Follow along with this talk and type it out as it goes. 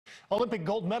Olympic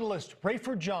gold medalist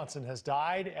Rafer Johnson has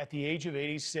died at the age of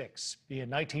 86. In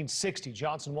 1960,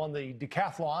 Johnson won the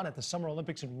decathlon at the Summer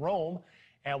Olympics in Rome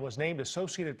and was named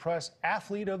Associated Press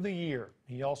Athlete of the Year.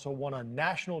 He also won a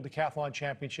national decathlon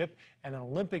championship and an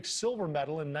Olympic silver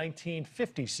medal in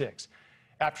 1956.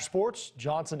 After sports,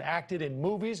 Johnson acted in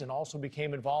movies and also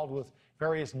became involved with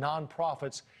various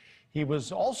nonprofits. He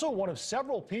was also one of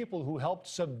several people who helped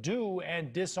subdue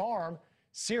and disarm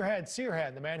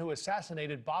Sirhan, the man who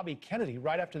assassinated Bobby Kennedy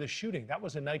right after the shooting. That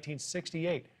was in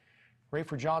 1968.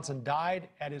 Rafer Johnson died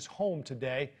at his home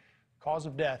today. Cause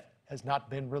of death has not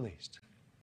been released.